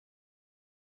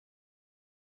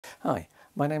Hi,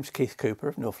 my name's Keith Cooper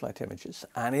of Northlight Images,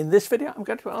 and in this video I'm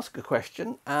going to ask a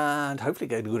question and hopefully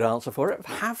get a good answer for it.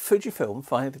 Have Fujifilm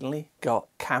finally got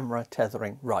camera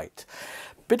tethering right?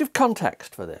 Bit of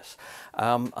context for this.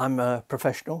 I'm a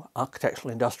professional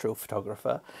architectural industrial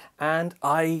photographer, and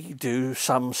I do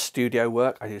some studio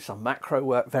work, I do some macro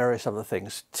work, various other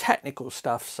things, technical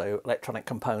stuff, so electronic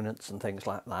components and things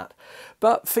like that.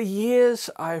 But for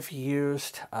years I've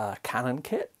used a Canon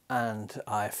kit, and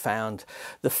I found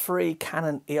the free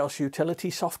Canon EOS utility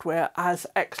software as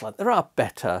excellent. There are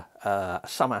better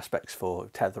some aspects for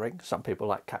tethering. Some people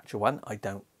like Capture One. I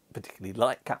don't particularly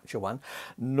like Capture One,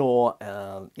 nor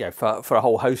for a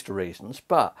whole host of reasons.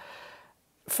 But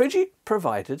Fuji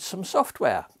provided some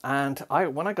software, and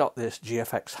when I got this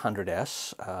GFX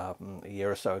 100S a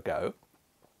year or so ago,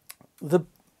 the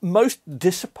most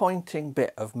disappointing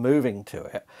bit of moving to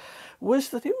it was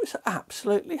that it was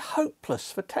absolutely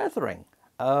hopeless for tethering.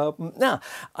 Now,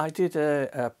 I did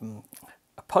a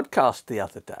podcast the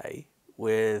other day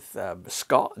with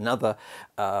Scott, another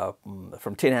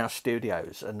from Tin House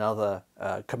Studios, another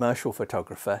commercial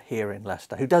photographer here in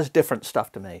Leicester, who does different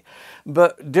stuff to me.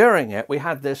 But during it, we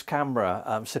had this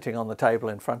camera sitting on the table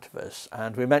in front of us,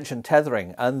 and we mentioned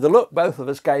tethering, and the look both of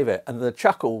us gave it, and the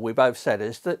chuckle we both said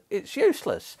is that it's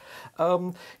useless.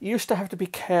 You used to have to be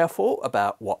careful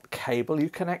about what cable you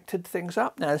connected things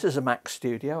up. Now, this is a Mac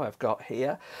Studio I've got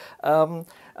here, and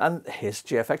here's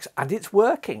GFX, and it's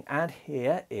working, and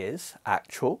here is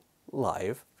actual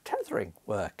live tethering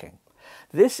working.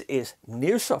 This is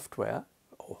new software,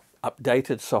 or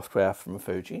updated software from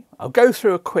Fuji. I'll go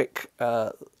through a quick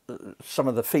some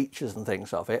of the features and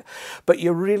things of it, but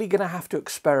you're really going to have to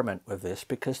experiment with this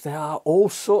because there are all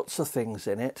sorts of things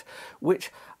in it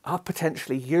which are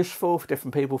potentially useful for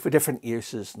different people for different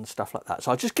uses and stuff like that.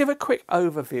 So I'll just give a quick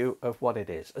overview of what it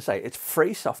is. I say it's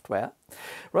free software,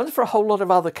 runs for a whole lot of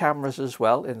other cameras as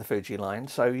well in the Fuji line,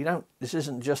 so this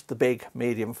isn't just the big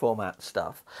medium format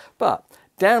stuff, but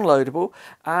downloadable,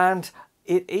 and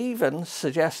it even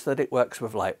suggests that it works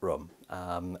with Lightroom.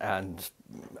 And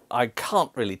I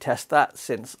can't really test that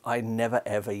since I never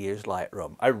ever use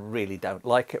Lightroom. I really don't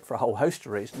like it for a whole host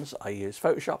of reasons. I use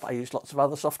Photoshop, I use lots of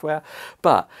other software,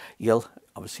 but you'll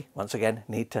obviously once again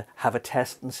need to have a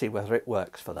test and see whether it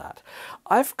works for that.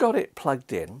 I've got it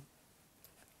plugged in,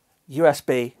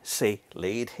 USB-C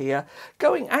lead here,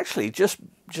 going actually just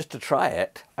to try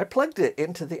it. I plugged it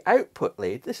into the output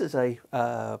lead. This is a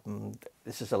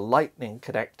lightning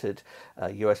connected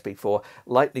USB 4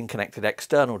 lightning connected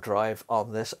external drive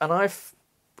on this, and I've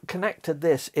connected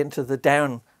this into the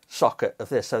down socket of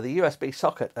this. So the USB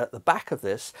socket at the back of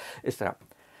this is there.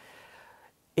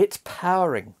 It's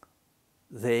powering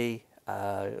the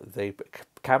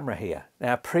camera here.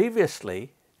 Now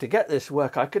previously, to get this to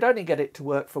work, I could only get it to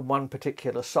work from one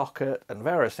particular socket and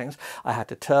various things. I had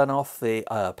to turn off the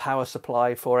power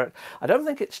supply for it. I don't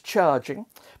think it's charging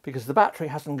because the battery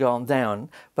hasn't gone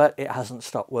down, but it hasn't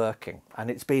stopped working.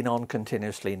 And it's been on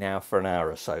continuously now for an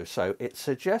hour or so. So it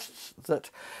suggests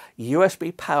that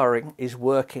USB powering is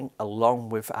working along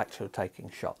with actually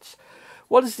taking shots.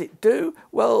 What does it do?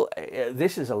 Well,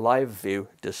 this is a live view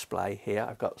display here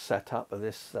I've got set up of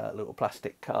this little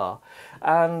plastic car,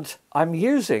 and I'm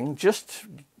using, just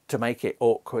to make it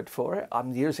awkward for it,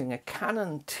 I'm using a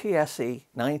Canon TSE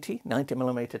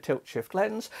 90mm tilt shift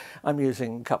lens. I'm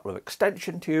using a couple of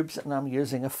extension tubes, and I'm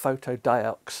using a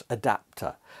photodiox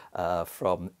adapter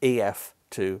from EF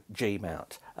to G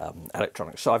mount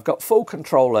electronics. So I've got full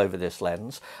control over this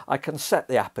lens. I can set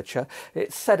the aperture.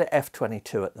 It's set at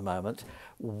f/22 at the moment.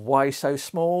 Why so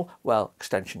small? Well,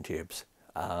 extension tubes.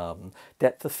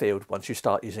 Depth of field, once you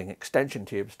start using extension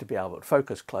tubes to be able to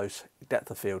focus close,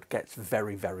 depth of field gets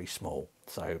very, very small.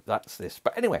 So that's this.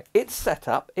 But anyway, it's set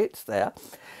up, it's there.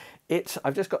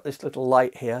 I've just got this little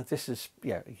light here. This is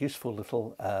a useful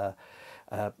little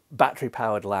battery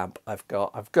powered lamp I've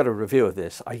got a review of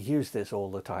this. I use this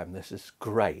all the time. This is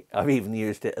great. I've even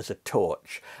used it as a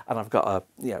torch, and I've got a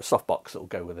softbox that will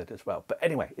go with it as well. But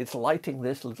anyway, it's lighting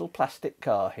this little plastic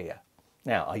car here.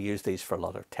 Now I use these for a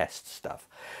lot of test stuff.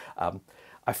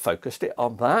 I focused it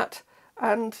on that,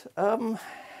 and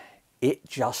it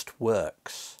just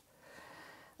works.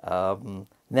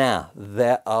 Now,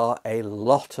 there are a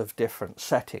lot of different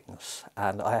settings,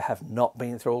 and I have not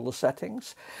been through all the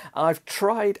settings. I've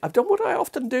done what I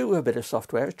often do with a bit of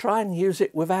software, is try and use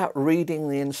it without reading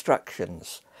the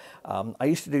instructions. I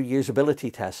used to do usability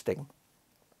testing,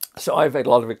 so I've had a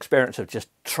lot of experience of just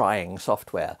trying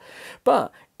software,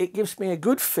 but it gives me a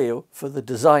good feel for the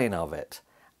design of it.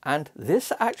 And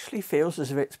this actually feels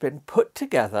as if it's been put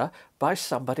together by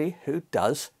somebody who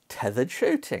does tethered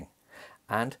shooting.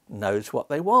 and knows what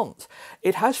they want.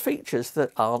 It has features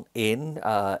that aren't in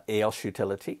EOS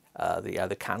Utility,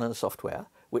 the Canon software,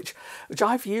 which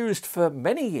I've used for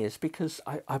many years because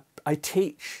I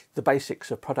teach the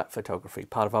basics of product photography.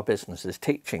 Part of our business is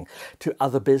teaching to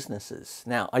other businesses.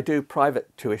 Now, I do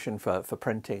private tuition for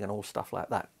printing and all stuff like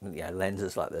that, you know,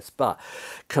 lenses like this, but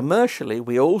commercially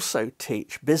we also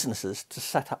teach businesses to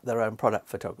set up their own product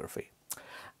photography.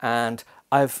 And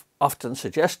I've often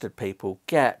suggested people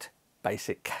get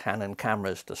basic Canon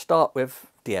cameras to start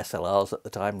with, DSLRs at the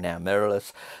time, now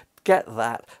mirrorless. Get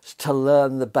that to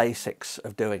learn the basics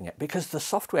of doing it, because the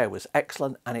software was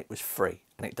excellent and it was free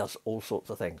and it does all sorts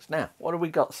of things. Now, what have we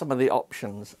got? Some of the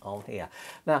options on here.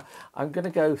 Now, I'm going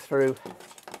to go through,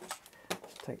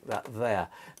 let's take that there.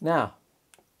 Now,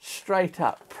 straight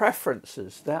up,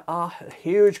 preferences. There are a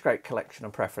huge, great collection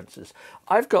of preferences.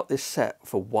 I've got this set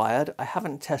for wired. I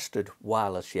haven't tested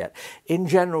wireless yet. In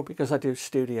general, because I do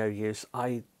studio use,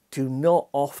 I do not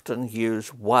often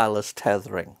use wireless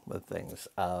tethering with things.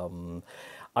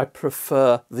 I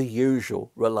prefer the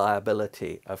usual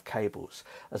reliability of cables.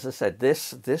 As I said,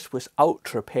 this was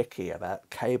ultra picky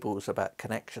about cables, about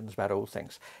connections, about all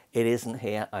things. It isn't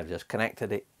here. I've just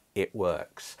connected it. It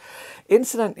works.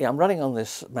 Incidentally, I'm running on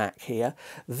this Mac here.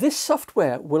 This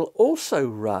software will also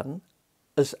run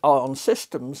on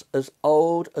systems as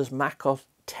old as macOS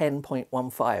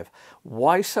 10.15.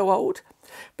 Why so old?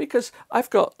 Because I've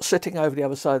got, sitting over the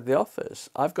other side of the office,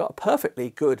 I've got a perfectly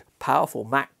good, powerful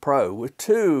Mac Pro with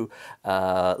two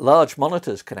large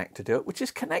monitors connected to it, which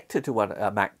is connected to one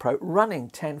Mac Pro running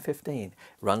 10.15.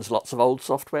 Runs lots of old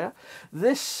software.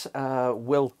 This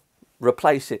will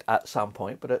replace it at some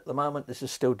point, but at the moment this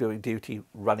is still doing duty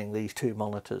running these two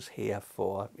monitors here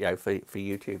for, you know, for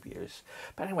YouTube use.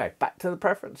 But anyway, back to the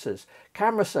preferences.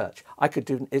 Camera search, I could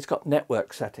do, it's got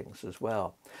network settings as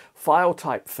well. File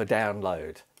type for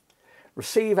download.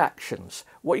 Receive actions.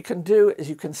 What you can do is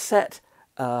you can set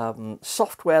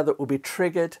software that will be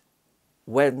triggered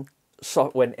when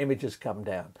images come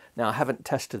down. Now, I haven't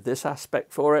tested this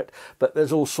aspect for it, but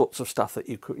there's all sorts of stuff that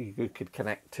you could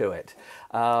connect to it.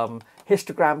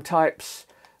 Histogram types,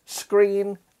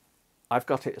 screen, I've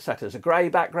got it set as a grey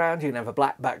background. You can have a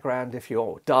black background if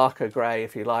you're darker grey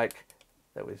if you like.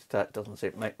 That doesn't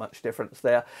seem to make much difference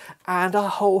there. And a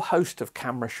whole host of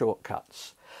camera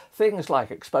shortcuts. Things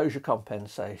like exposure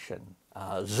compensation,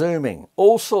 zooming,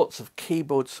 all sorts of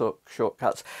keyboard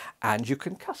shortcuts, and you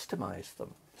can customize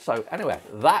them. So anyway,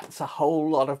 that's a whole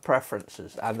lot of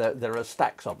preferences, and there are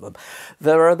stacks of them.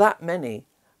 There are that many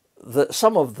that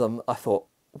some of them I thought,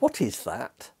 what is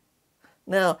that?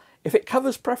 Now, if it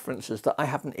covers preferences that I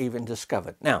haven't even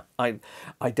discovered. Now, I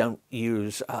don't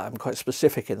use, I'm quite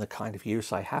specific in the kind of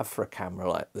use I have for a camera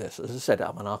like this. As I said,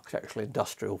 I'm an architectural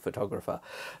industrial photographer.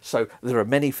 So there are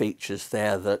many features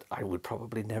there that I would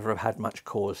probably never have had much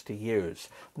cause to use.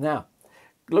 Now,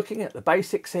 looking at the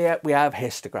basics here, we have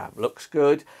histogram. Looks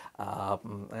good.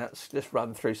 Let's just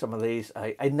run through some of these.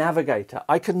 A navigator.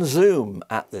 I can zoom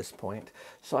at this point,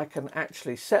 so I can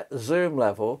actually set the zoom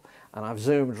level, and I've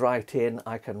zoomed right in.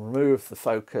 I can move the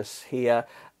focus here,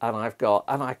 and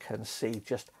I can see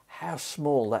just how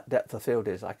small that depth of field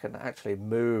is. I can actually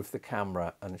move the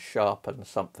camera and sharpen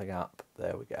something up.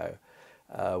 There we go.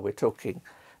 We're talking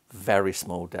very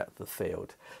small depth of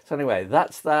field. So anyway,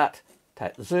 that's that.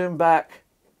 Take the zoom back.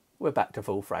 We're back to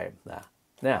full frame there.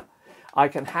 Now, I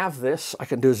can have this, I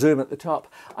can do a zoom at the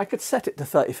top. I could set it to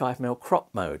 35mm crop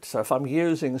mode. So if I'm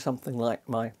using something like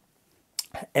my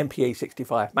MPE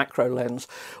 65 macro lens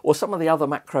or some of the other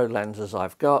macro lenses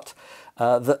I've got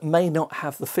that may not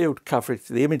have the field coverage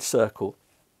to the image circle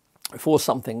for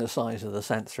something the size of the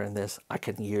sensor in this, I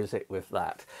can use it with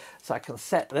that. So I can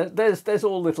set, there's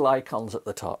all little icons at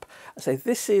the top. I say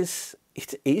it's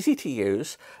easy to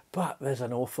use, but there's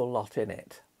an awful lot in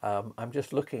it. I'm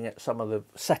just looking at some of the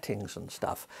settings and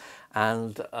stuff,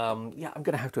 and yeah, I'm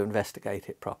going to have to investigate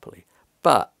it properly.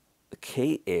 But the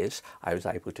key is I was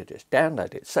able to just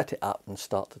download it, set it up and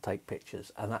start to take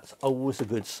pictures, and that's always a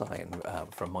good sign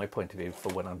from my point of view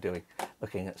for when I'm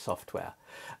looking at software.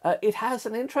 It has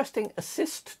an interesting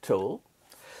assist tool,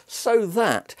 so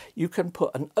that you can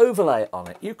put an overlay on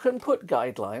it. You can put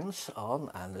guidelines on,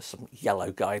 and there's some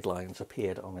yellow guidelines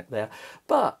appeared on it there,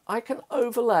 but I can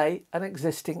overlay an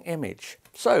existing image.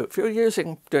 So if you're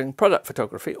doing product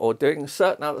photography or doing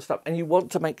certain other stuff and you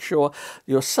want to make sure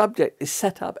your subject is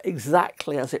set up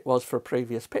exactly as it was for a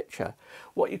previous picture,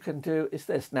 what you can do is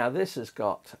this. Now this has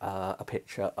got a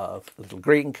picture of a little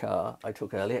green car I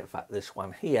took earlier, in fact this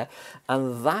one here,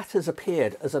 and that has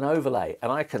appeared as an overlay,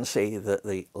 and I can see that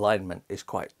the alignment is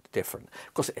quite different.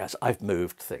 Of course it has. I've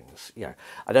moved things, you know.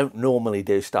 I don't normally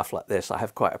do stuff like this. I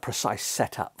have quite a precise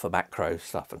setup for macro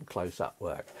stuff and close-up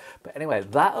work. But anyway,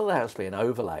 that allows me an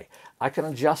overlay. I can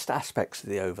adjust aspects of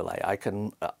the overlay. I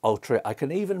can alter it. I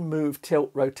can even move,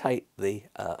 tilt, rotate the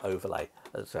overlay.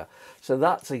 So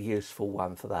that's a useful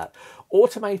one for that.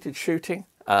 Automated shooting,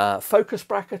 focus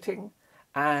bracketing,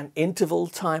 and interval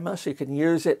timer, so you can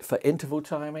use it for interval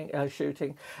timing,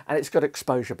 shooting, and it's got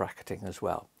exposure bracketing as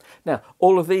well. Now,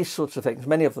 all of these sorts of things,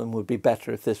 many of them would be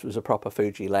better if this was a proper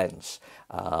Fuji lens,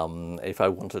 if I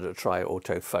wanted to try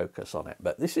autofocus on it.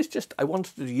 But this is just, I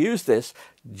wanted to use this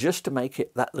just to make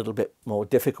it that little bit more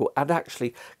difficult and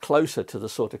actually closer to the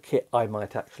sort of kit I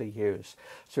might actually use.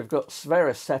 So we've got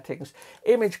various settings,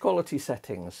 image quality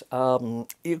settings.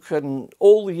 You can,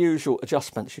 all the usual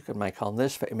adjustments you can make on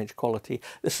this for image quality.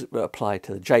 This is applied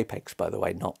to the JPEGs, by the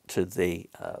way, not to the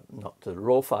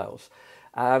RAW files.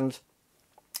 And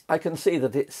I can see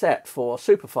that it's set for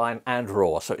superfine and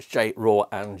RAW, so it's RAW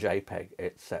and JPEG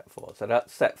it's set for. So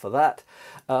that's set for that.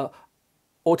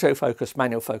 Autofocus,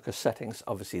 manual focus settings.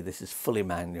 Obviously this is fully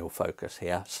manual focus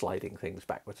here, sliding things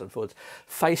backwards and forwards.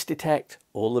 Face detect,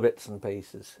 all the bits and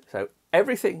pieces. So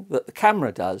everything that the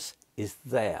camera does is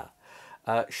there.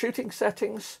 Shooting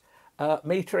settings,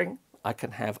 metering. I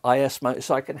can have IS mode,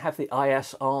 so I can have the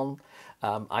IS on.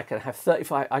 I can have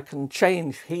 35, I can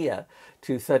change here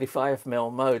to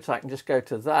 35mm mode, so I can just go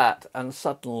to that and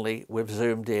suddenly we've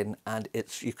zoomed in and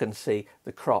it's, you can see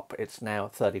the crop, it's now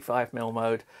 35mm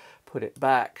mode. Put it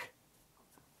back,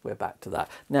 we're back to that.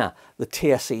 Now the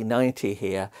TSE 90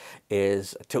 here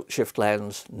is a tilt shift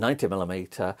lens,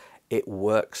 90mm. It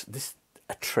works, this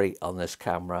a treat on this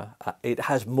camera. It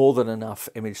has more than enough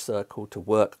image circle to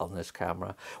work on this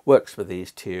camera, works with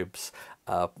these tubes.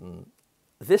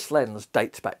 This lens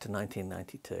dates back to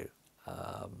 1992.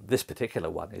 This particular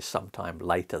one is sometime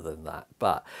later than that,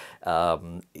 but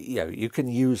you know, you can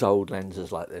use old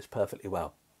lenses like this perfectly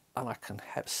well, and I can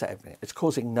have set everything. It's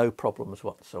causing no problems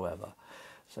whatsoever.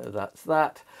 So that's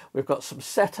that. We've got some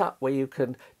setup where you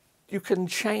can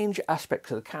change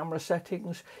aspects of the camera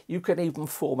settings. You can even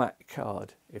format your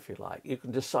card if you like. You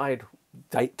can decide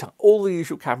date, time. All the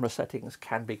usual camera settings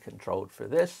can be controlled through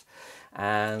this.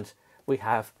 And we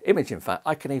have image, in fact,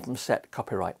 I can even set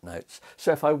copyright notes.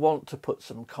 So if I want to put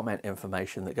some comment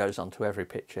information that goes onto every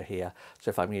picture here, so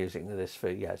if I'm using this for,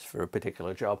 yes, for a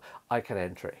particular job, I can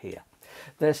enter it here.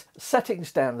 There's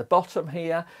settings down the bottom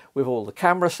here with all the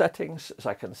camera settings, so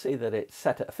I can see that it's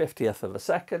set at a 50th of a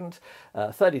second,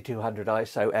 3200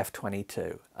 ISO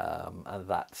f22, and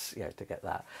that's, you know, to get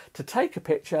that. To take a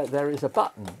picture, there is a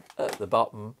button at the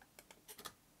bottom,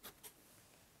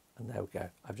 and there we go,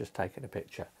 I've just taken a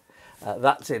picture.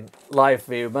 That's in live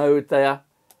view mode there,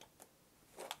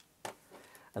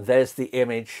 and there's the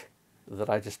image that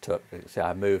I just took. You see,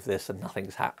 I move this and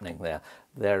nothing's happening there.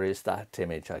 There is that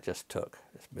image I just took.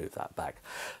 Let's move that back.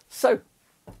 So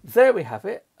there we have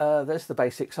it. There's the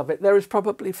basics of it. There is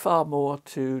probably far more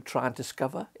to try and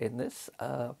discover in this.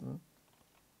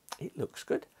 It looks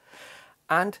good.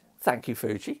 And thank you,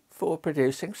 Fuji, for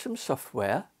producing some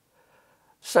software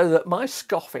so that my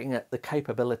scoffing at the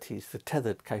capabilities, the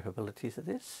tethered capabilities of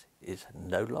this, is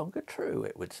no longer true,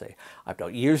 it would seem. I've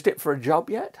not used it for a job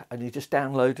yet, and you just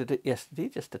downloaded it yesterday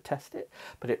just to test it,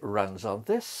 but it runs on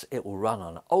this. It will run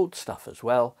on old stuff as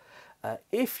well.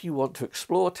 If you want to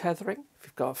explore tethering, if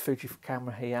you've got a Fuji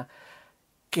camera here,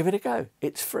 give it a go.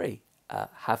 It's free.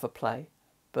 Have a play,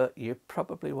 but you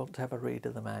probably want to have a read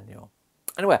of the manual.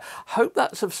 Anyway, I hope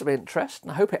that's of some interest,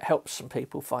 and I hope it helps some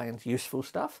people find useful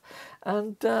stuff.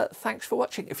 And thanks for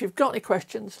watching. If you've got any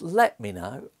questions, let me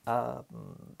know.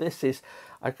 This is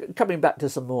coming back to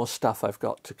some more stuff I've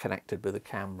got connected with the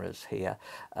cameras here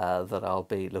that I'll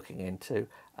be looking into.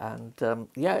 And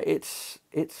yeah, it's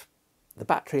the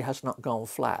battery has not gone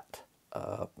flat.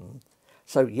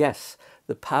 So yes,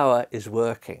 the power is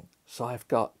working. So I've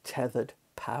got tethered,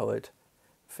 powered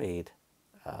feed.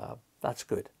 That's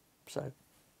good. So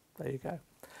there you go.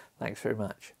 Thanks very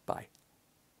much. Bye.